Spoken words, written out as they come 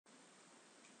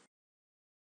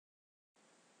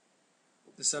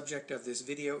The subject of this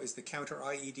video is the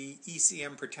Counter-IED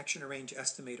ECM protection range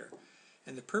estimator,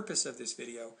 and the purpose of this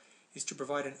video is to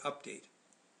provide an update.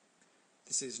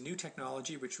 This is new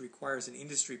technology which requires an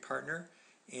industry partner,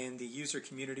 and the user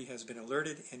community has been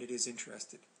alerted and it is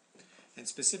interested. And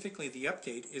specifically, the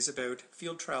update is about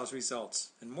field trials results,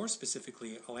 and more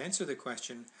specifically, I'll answer the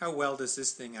question, how well does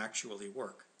this thing actually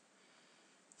work?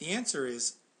 The answer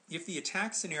is, if the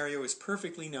attack scenario is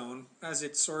perfectly known, as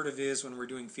it sort of is when we're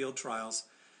doing field trials,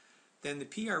 then the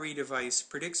PRE device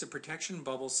predicts a protection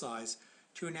bubble size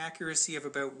to an accuracy of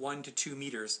about 1 to 2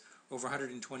 meters over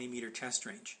 120 meter test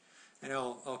range. And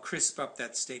I'll crisp up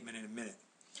that statement in a minute.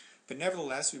 But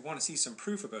nevertheless, we want to see some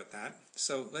proof about that,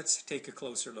 so let's take a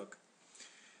closer look.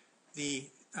 The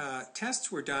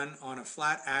tests were done on a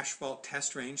flat asphalt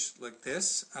test range like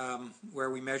this, where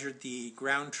we measured the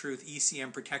ground truth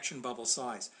ECM protection bubble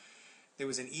size. There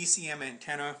was an ECM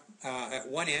antenna at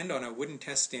one end on a wooden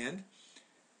test stand,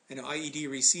 an IED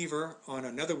receiver on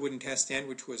another wooden test stand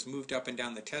which was moved up and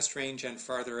down the test range, and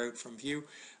farther out from view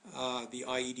the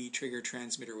IED trigger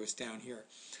transmitter was down here.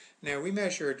 Now we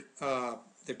measured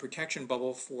the protection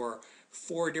bubble for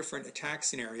 4 different attack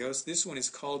scenarios. This one is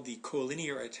called the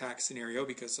collinear attack scenario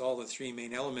because all the 3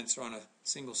 main elements are on a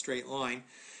single straight line,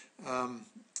 and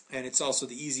it's also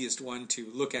the easiest one to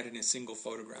look at in a single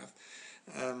photograph.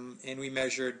 And we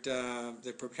measured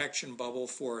the protection bubble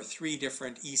for 3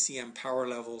 different ECM power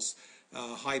levels,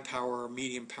 high power,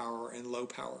 medium power, and low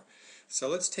power. So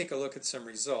let's take a look at some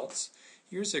results.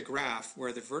 Here's a graph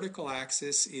where the vertical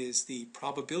axis is the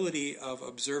probability of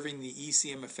observing the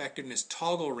ECM effectiveness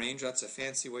toggle range. That's a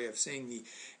fancy way of saying the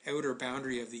outer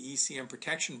boundary of the ECM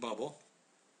protection bubble.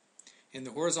 And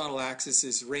the horizontal axis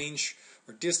is range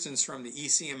or distance from the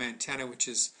ECM antenna, which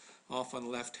is off on the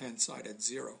left-hand side at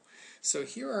 0. So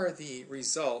here are the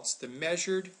results, the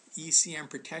measured ECM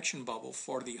protection bubble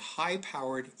for the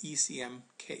high-powered ECM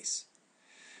case.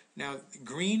 Now,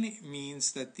 green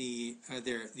means that the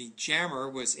jammer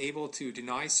was able to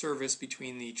deny service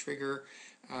between the trigger,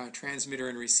 transmitter,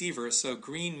 and receiver, so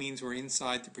green means we're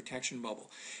inside the protection bubble.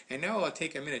 And now I'll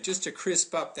take a minute just to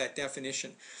crisp up that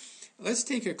definition. Let's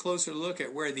take a closer look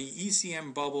at where the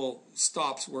ECM bubble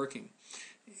stops working.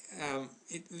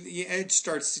 The edge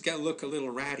starts to look a little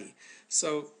ratty.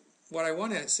 So what I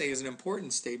want to say is an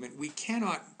important statement. We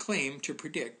cannot claim to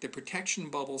predict the protection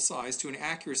bubble size to an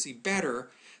accuracy better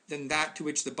than that to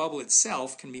which the bubble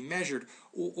itself can be measured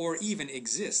or even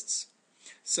exists.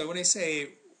 So when I say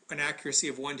an accuracy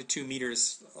of 1 to 2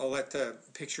 meters, I'll let the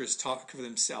pictures talk for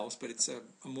themselves, but it's a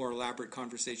more elaborate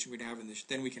conversation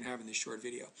than we can have in this short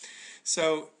video.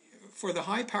 So for the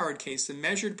high-powered case, the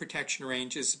measured protection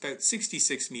range is about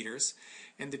 66 meters,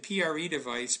 and the PRE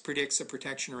device predicts a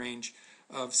protection range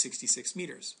of 66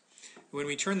 meters. When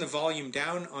we turn the volume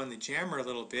down on the jammer a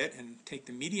little bit and take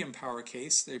the medium power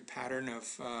case, the pattern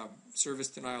of service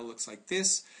denial looks like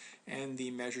this, and the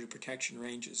measured protection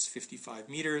range is 55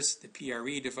 meters. The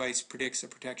PRE device predicts a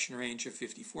protection range of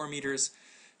 54 meters.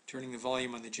 Turning the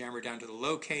volume on the jammer down to the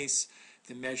low case,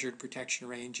 the measured protection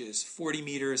range is 40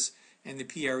 meters, and the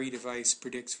PRE device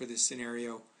predicts for this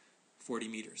scenario 40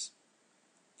 meters.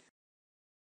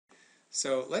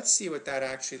 So let's see what that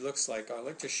actually looks like. I'd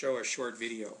like to show a short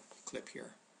video clip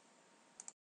here.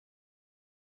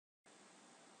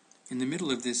 In the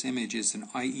middle of this image is an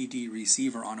IED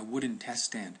receiver on a wooden test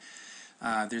stand.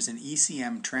 There's an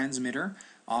ECM transmitter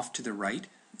off to the right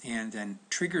and then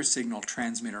trigger signal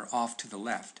transmitter off to the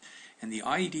left. And the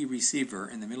IED receiver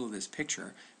in the middle of this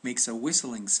picture makes a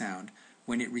whistling sound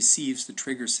when it receives the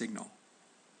trigger signal.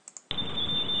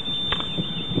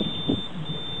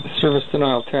 Service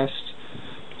denial test.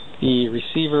 The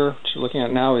receiver, which you're looking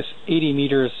at now, is 80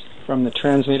 meters from the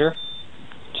transmitter,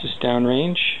 just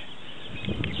downrange,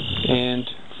 and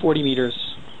 40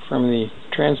 meters from the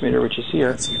transmitter, which is here.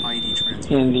 That's the IED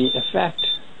transmitter. And the effect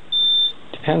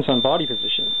depends on body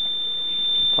position.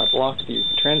 If I block the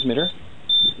transmitter,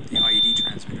 the IED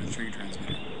transmitter, the trigger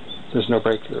transmitter, there's no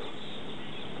breakthrough.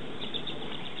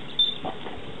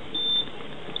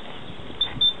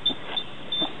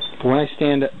 But when I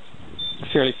stand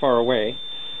fairly far away,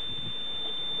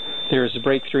 there is a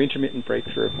breakthrough, intermittent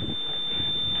breakthrough.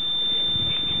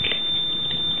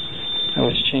 Now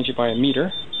let's change it by a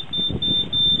meter.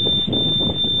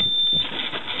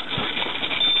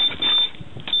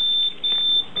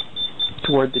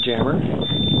 Toward the jammer.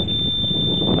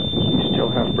 We still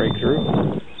have breakthrough.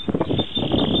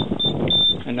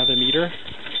 Another meter.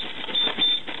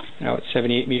 Now it's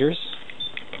 78 meters.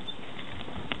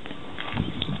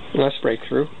 Less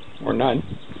breakthrough, or none,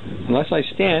 unless I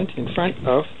stand in front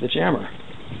of the jammer.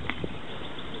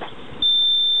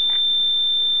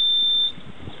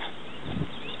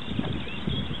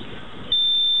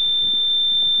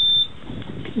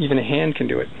 even a hand can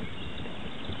do it.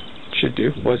 Should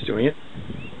do, was doing it.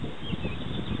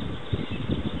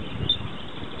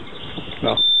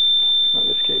 Well, not in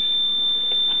this case.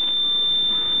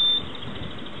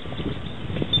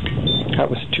 That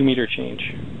was a 2 meter change.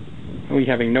 And we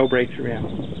having no breakthrough now.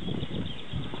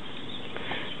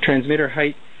 Transmitter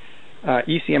height,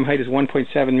 ECM height is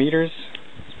 1.7 meters,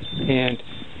 and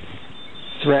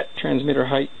threat transmitter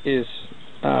height is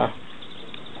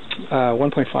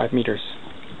 1.5 meters.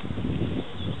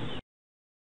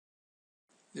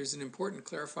 There's an important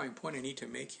clarifying point I need to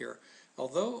make here.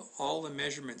 Although all the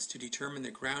measurements to determine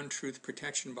the ground truth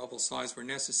protection bubble size were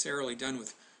necessarily done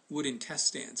with wooden test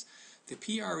stands, the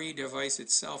PRE device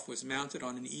itself was mounted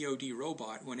on an EOD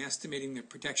robot when estimating the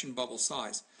protection bubble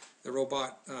size. The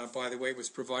robot, by the way, was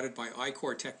provided by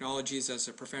iCore Technologies as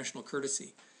a professional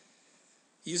courtesy.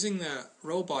 Using the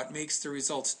robot makes the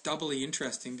results doubly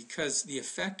interesting because the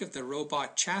effect of the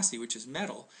robot chassis, which is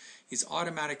metal, is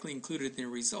automatically included in the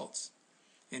results.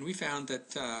 And we found that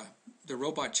the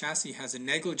robot chassis has a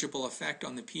negligible effect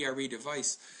on the PRE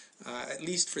device, at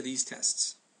least for these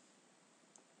tests.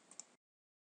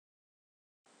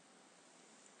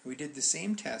 We did the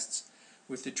same tests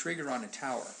with the trigger on a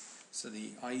tower. So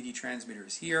the IED transmitter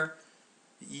is here,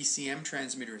 the ECM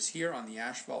transmitter is here on the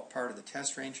asphalt part of the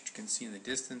test range, which you can see in the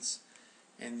distance,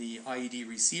 and the IED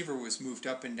receiver was moved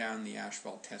up and down the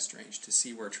asphalt test range to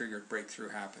see where triggered breakthrough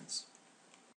happens.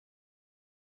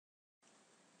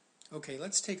 Okay,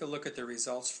 let's take a look at the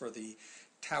results for the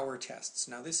tower tests.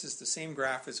 Now this is the same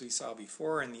graph as we saw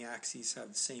before, and the axes have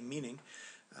the same meaning.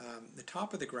 The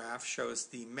top of the graph shows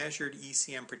the measured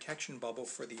ECM protection bubble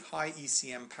for the high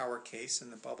ECM power case,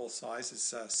 and the bubble size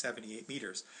is 78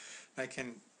 meters.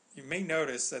 You may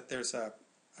notice that there's the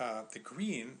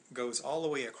green goes all the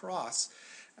way across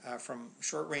from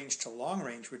short range to long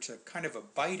range, which is a kind of a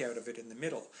bite out of it in the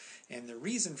middle. And the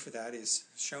reason for that is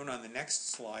shown on the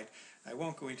next slide. I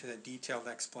won't go into the detailed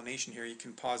explanation here. You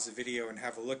can pause the video and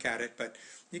have a look at it, but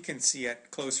you can see at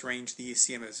close range the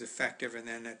ECM is effective, and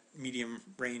then at medium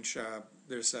range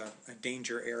there's a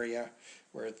danger area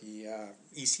where the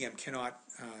ECM cannot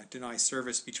deny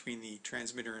service between the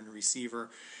transmitter and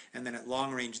receiver, and then at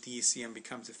long range the ECM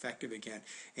becomes effective again.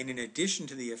 And in addition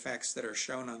to the effects that are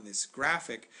shown on this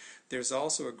graphic, there's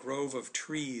also a grove of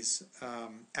trees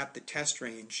at the test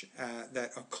range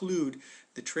that occlude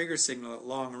the trigger signal at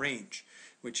long range,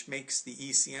 which makes the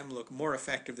ECM look more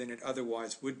effective than it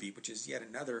otherwise would be, which is yet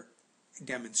another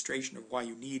demonstration of why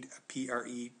you need a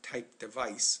PRE type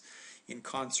device in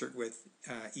concert with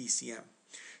ECM.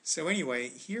 So anyway,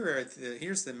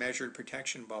 here's the measured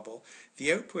protection bubble.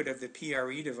 The output of the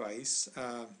PRE device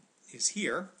is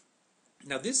here.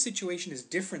 Now this situation is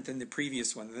different than the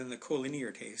previous one, than the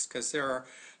collinear case, because there are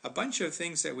a bunch of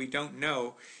things that we don't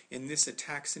know in this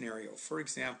attack scenario. For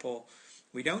example,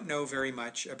 we don't know very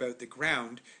much about the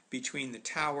ground between the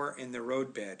tower and the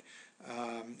roadbed.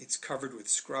 It's covered with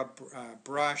scrub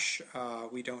brush.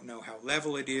 We don't know how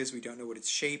level it is. We don't know what its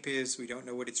shape is. We don't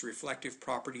know what its reflective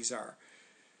properties are.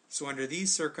 So under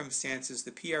these circumstances,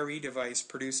 the PRE device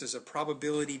produces a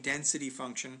probability density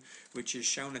function, which is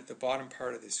shown at the bottom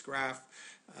part of this graph,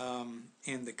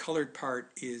 and the colored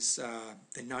part is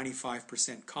the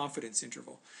 95% confidence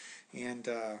interval. And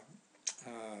the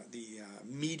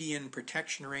median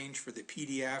protection range for the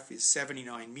PDF is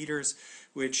 79 meters,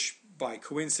 which by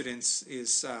coincidence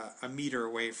is a meter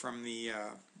away from the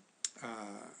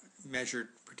measured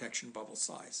protection bubble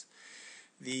size.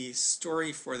 The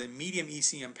story for the medium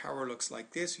ECM power looks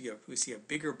like this. We see a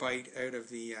bigger bite out of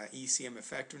the ECM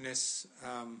effectiveness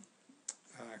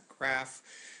graph,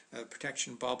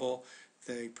 protection bubble.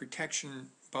 The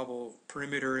protection bubble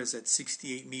perimeter is at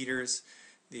 68 meters.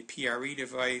 The PRE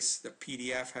device, the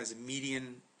PDF, has a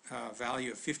median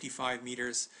value of 55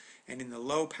 meters. And in the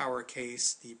low power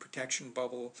case, the protection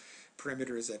bubble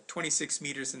perimeter is at 26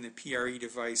 meters, and the PRE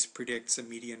device predicts a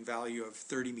median value of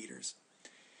 30 meters.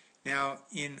 Now,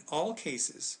 in all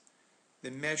cases, the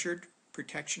measured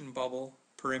protection bubble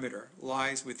perimeter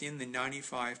lies within the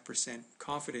 95%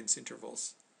 confidence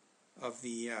intervals of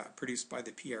the produced by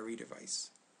the PRE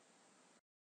device.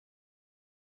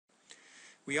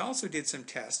 We also did some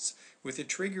tests with a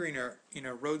trigger in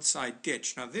a roadside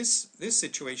ditch. Now this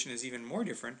situation is even more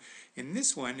different. In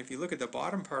this one, if you look at the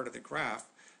bottom part of the graph,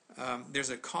 there's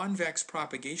a convex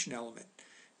propagation element.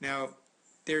 Now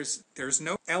there's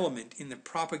no element in the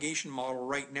propagation model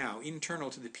right now,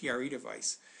 internal to the PRE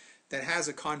device, that has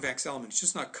a convex element. It's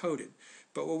just not coded.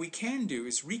 But what we can do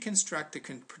is reconstruct the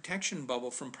protection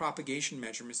bubble from propagation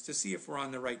measurements to see if we're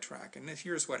on the right track. And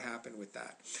here's what happened with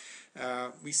that.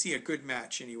 We see a good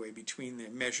match anyway between the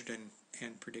measured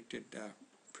and predicted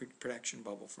protection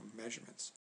bubble from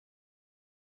measurements.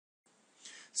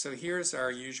 So here's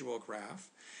our usual graph,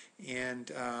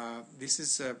 and this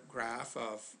is a graph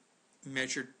of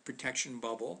measured protection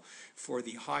bubble for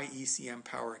the high ECM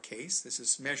power case. This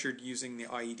is measured using the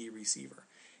IED receiver.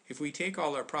 If we take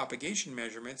all our propagation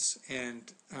measurements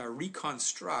and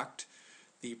reconstruct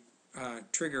the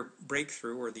trigger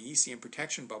breakthrough or the ECM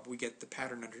protection bubble, we get the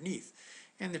pattern underneath.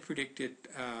 And the predicted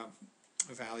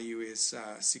value is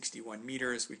 61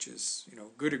 meters, which is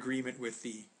good agreement with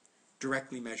the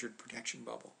directly measured protection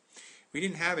bubble. We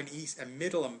didn't have a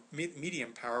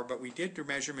medium power, but we did the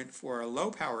measurement for a low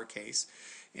power case,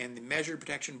 and the measured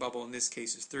protection bubble in this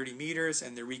case is 30 meters,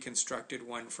 and the reconstructed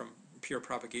one from pure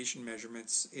propagation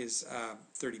measurements is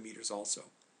 30 meters also.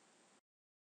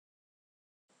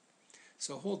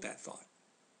 So hold that thought.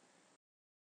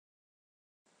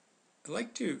 I'd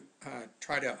like to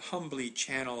try to humbly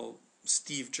channel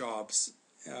Steve Jobs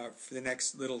for the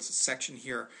next little section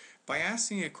here by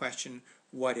asking a question,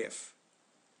 what if?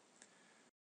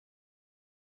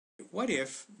 What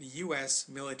if the U.S.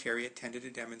 military attended a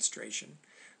demonstration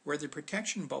where the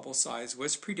protection bubble size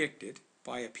was predicted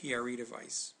by a PRE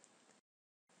device?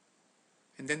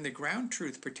 And then the ground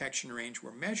truth protection range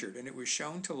were measured, and it was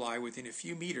shown to lie within a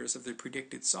few meters of the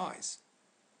predicted size.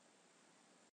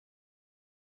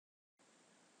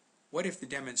 What if the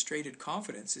demonstrated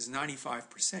confidence is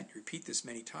 95%? You repeat this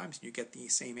many times and you get the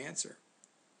same answer.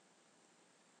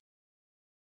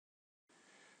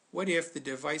 What if the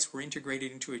device were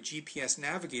integrated into a GPS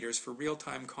navigators for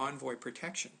real-time convoy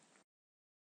protection?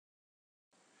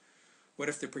 What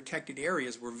if the protected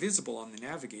areas were visible on the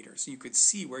navigator so you could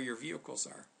see where your vehicles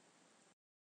are?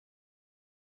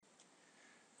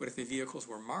 What if the vehicles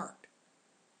were marked?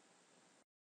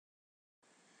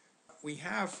 We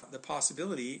have the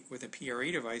possibility with a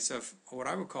PRE device of what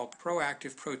I would call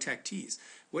proactive protectees.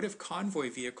 What if convoy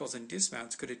vehicles and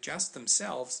dismounts could adjust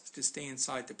themselves to stay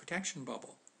inside the protection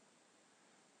bubble?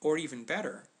 Or even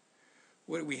better,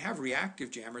 what if we have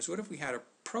reactive jammers? What if we had a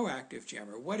proactive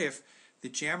jammer? What if the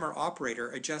jammer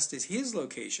operator adjusted his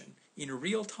location in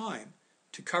real time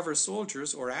to cover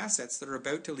soldiers or assets that are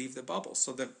about to leave the bubble?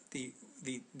 So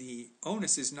the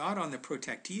onus is not on the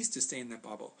protectees to stay in the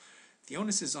bubble. The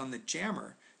onus is on the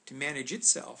jammer to manage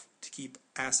itself to keep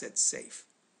assets safe.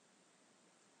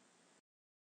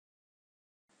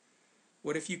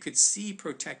 What if you could see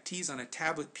protectees on a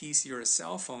tablet PC or a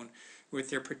cell phone with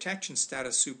their protection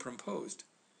status superimposed?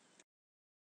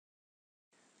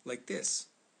 Like this.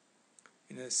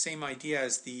 And the same idea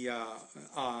as the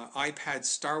iPad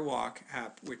StarWalk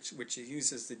app, which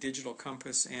uses the digital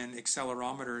compass and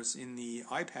accelerometers in the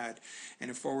iPad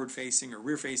and a forward-facing or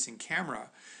rear-facing camera.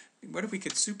 What if we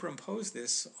could superimpose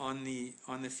this on the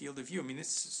field of view? I mean,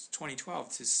 this is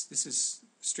 2012. This is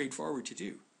straightforward to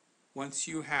do once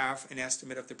you have an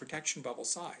estimate of the protection bubble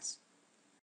size.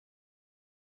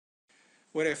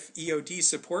 What if EOD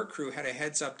support crew had a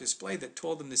heads-up display that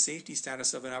told them the safety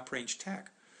status of an uprange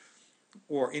tech?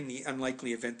 Or in the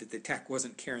unlikely event that the tech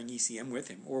wasn't carrying ECM with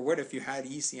him? Or what if you had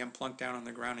ECM plunked down on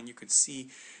the ground and you could see,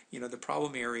 the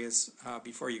problem areas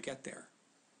before you get there?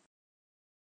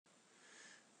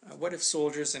 What if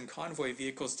soldiers and convoy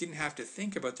vehicles didn't have to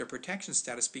think about their protection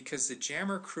status because the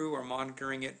jammer crew are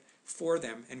monitoring it for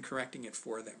them and correcting it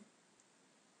for them?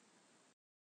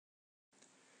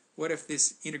 What if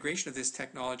this integration of this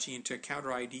technology into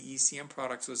Counter-IED ECM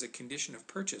products was a condition of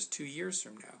purchase 2 years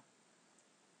from now?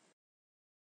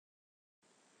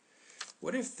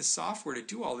 What if the software to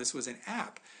do all this was an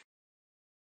app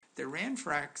that ran,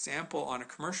 for example, on a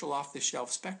commercial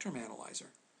off-the-shelf spectrum analyzer?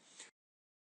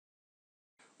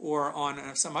 Or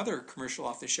on some other commercial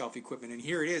off-the-shelf equipment, and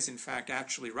here it is, in fact,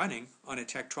 actually running on a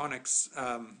Tektronix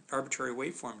arbitrary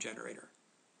waveform generator.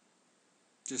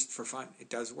 Just for fun, it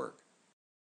does work.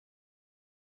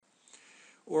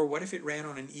 Or what if it ran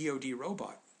on an EOD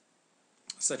robot,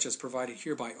 such as provided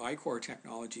here by iCore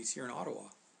Technologies here in Ottawa,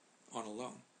 on a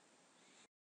loan?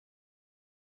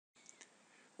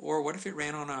 Or what if it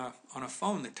ran on a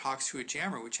phone that talks to a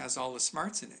jammer, which has all the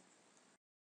smarts in it?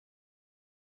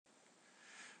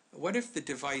 What if the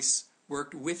device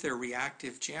worked with a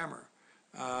reactive jammer,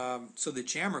 so the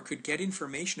jammer could get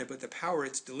information about the power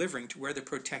it's delivering to where the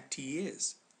protectee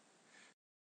is?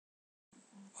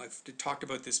 I've talked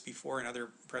about this before in other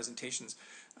presentations,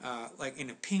 like in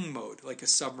a ping mode, like a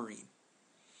submarine.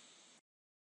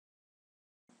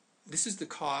 This is the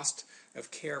cost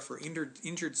of care for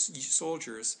injured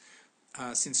soldiers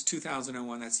since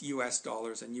 2001. That's US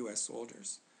dollars and US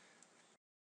soldiers.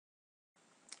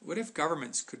 What if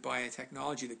governments could buy a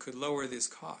technology that could lower this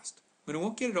cost? But it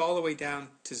won't get it all the way down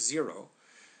to zero.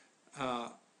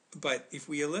 But if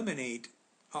we eliminate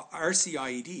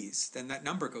RCIEDs, then that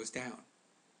number goes down.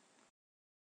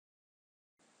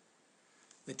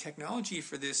 The technology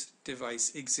for this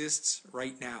device exists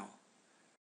right now,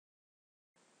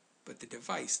 but the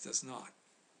device does not.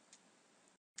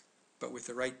 But with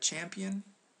the right champion,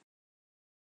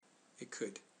 it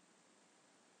could.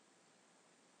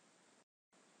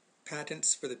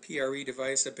 Patents for the PRE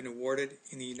device have been awarded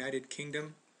in the United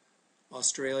Kingdom,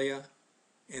 Australia,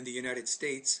 and the United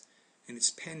States, and it's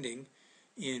pending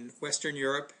in Western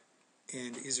Europe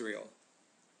and Israel.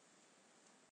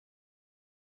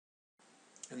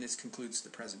 And this concludes the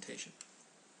presentation.